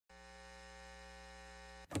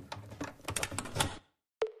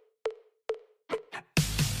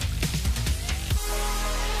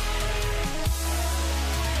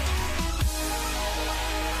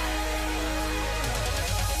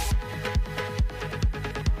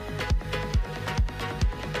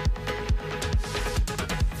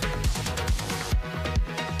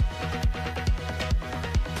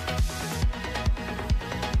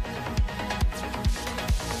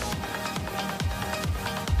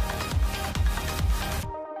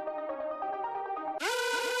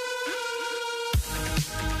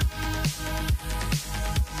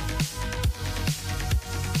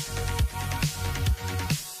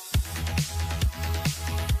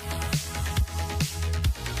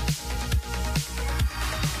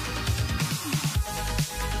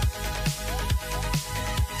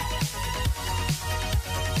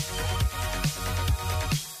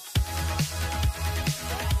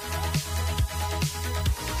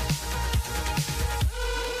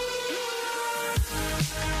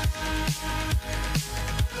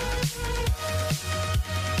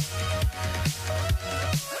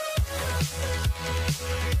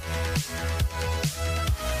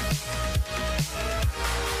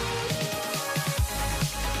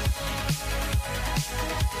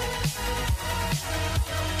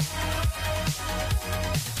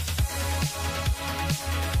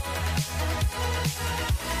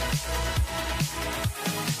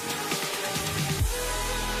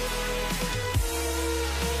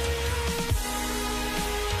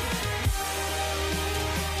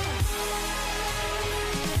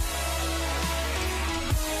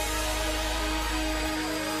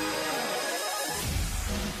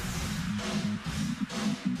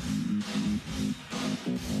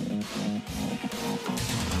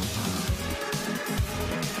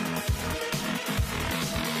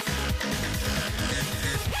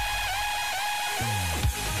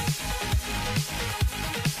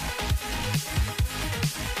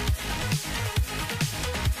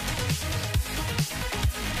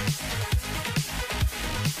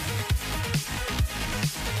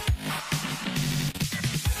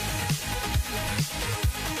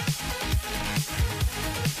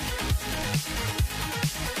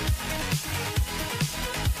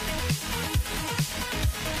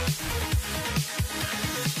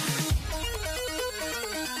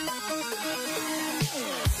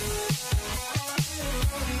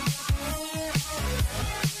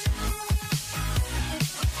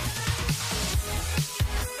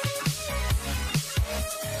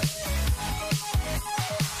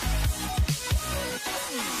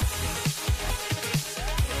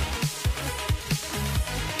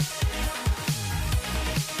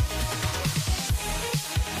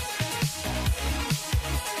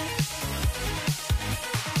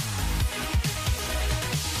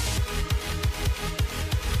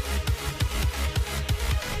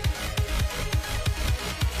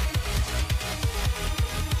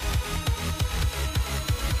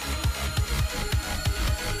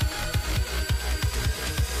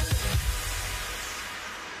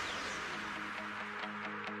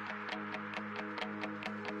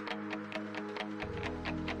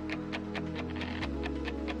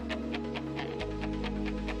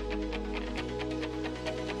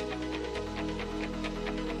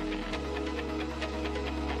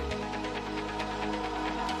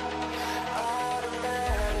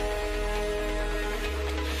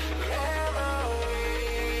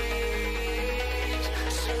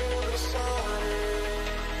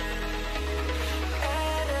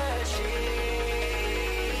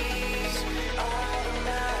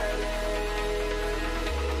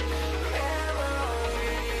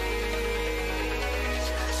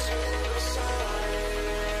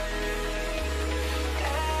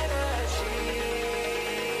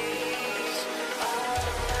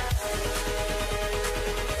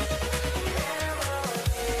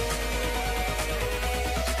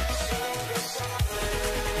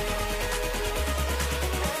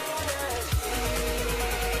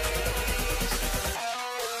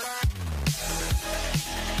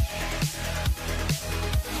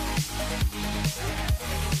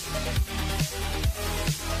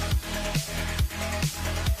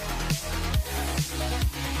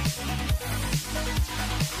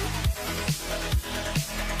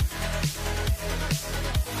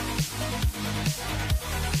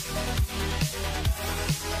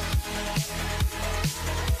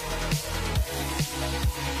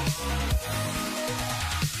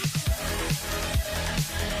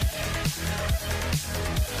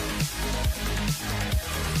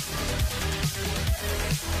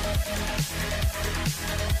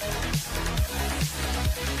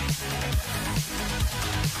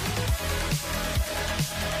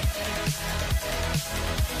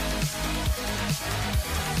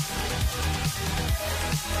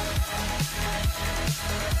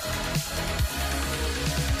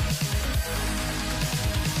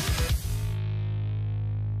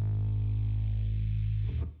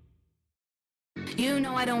You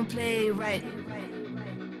know I don't play right.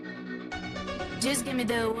 Just give me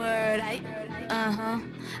the word,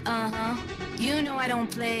 You know I don't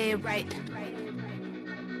play right.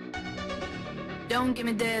 Don't give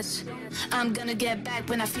me this. I'm gonna get back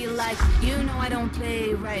when I feel like. You know I don't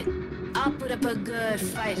play right. I'll put up a good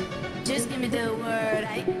fight. Just give me the word,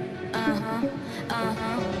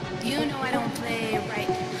 You know I don't play right.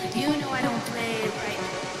 You know I don't play right.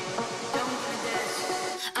 Don't give me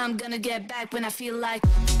this. I'm gonna get back when I feel like.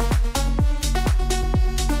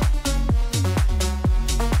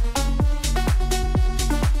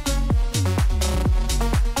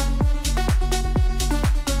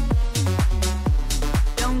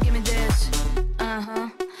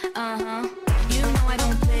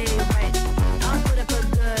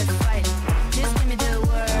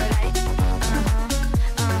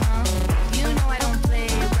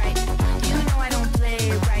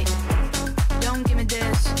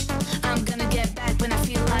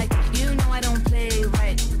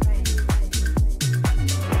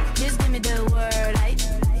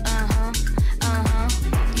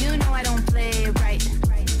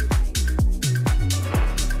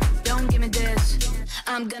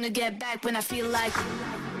 I'm gonna get back when I feel like.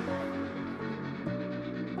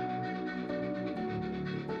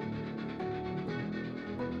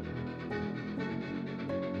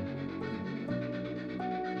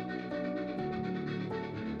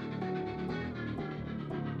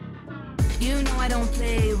 You know I don't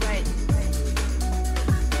play right.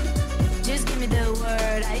 Just give me the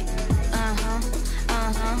word,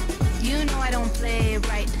 You know I don't play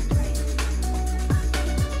right.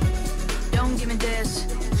 Don't give me this.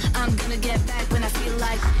 I'm gonna get back when I feel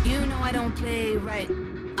like. You know I don't play right.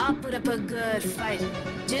 I'll put up a good fight.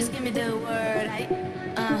 Just give me the word,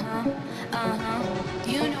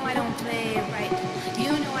 You know I don't play right.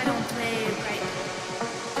 You know I don't play right.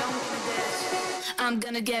 Don't give me this. I'm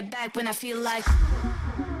gonna get back when I feel like.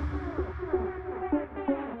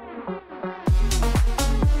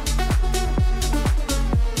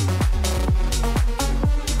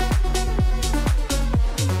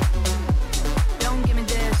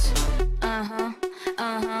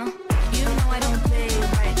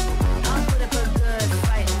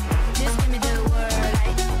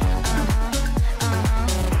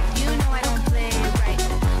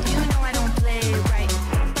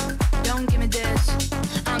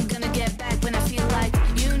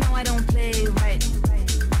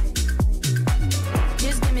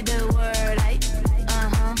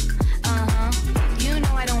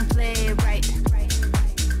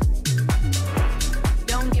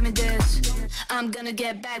 I'm gonna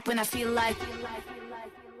get back when I feel like.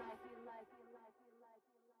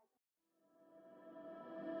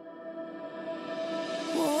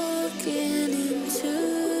 Walking into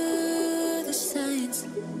the signs,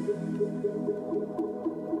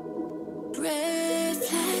 red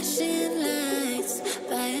flashing lights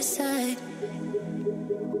by your side.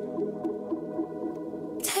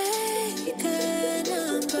 Take a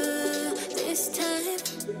number this time.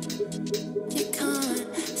 You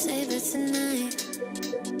can't save it tonight.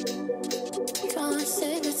 Can't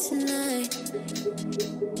save it tonight.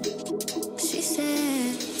 She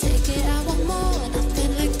said, take it, I want more.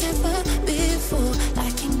 Nothing like ever before.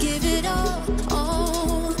 I can give it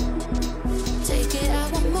all. Take it,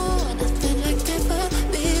 I want more. Nothing like ever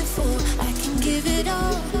before. I can give it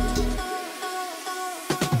all.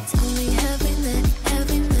 Tell me, have we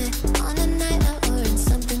met on a night out or in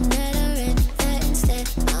something that I read that instead?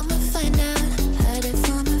 I'ma find out.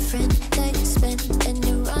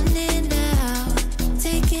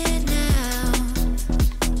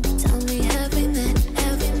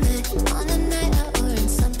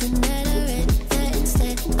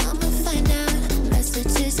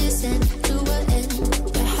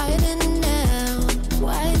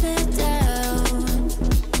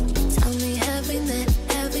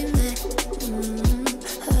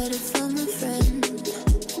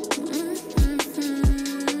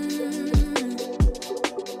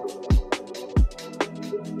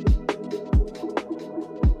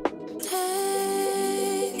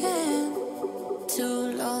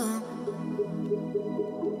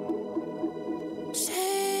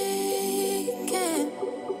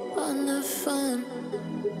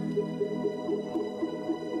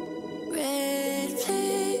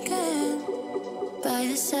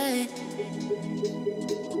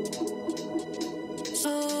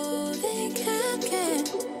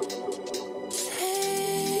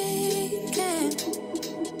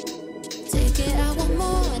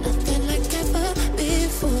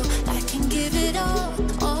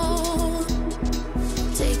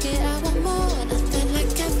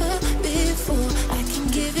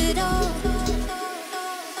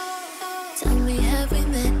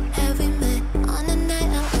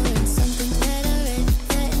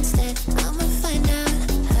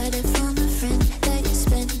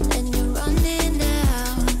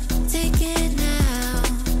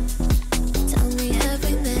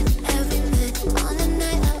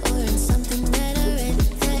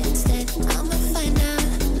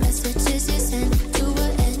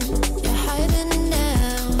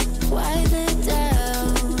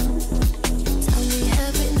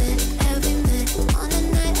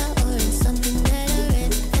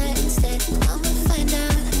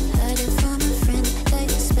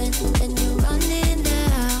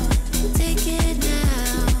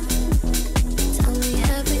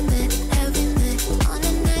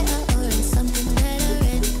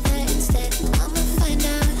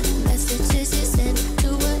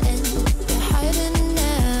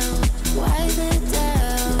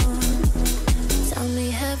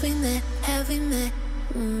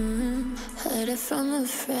 letter from a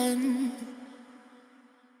friend.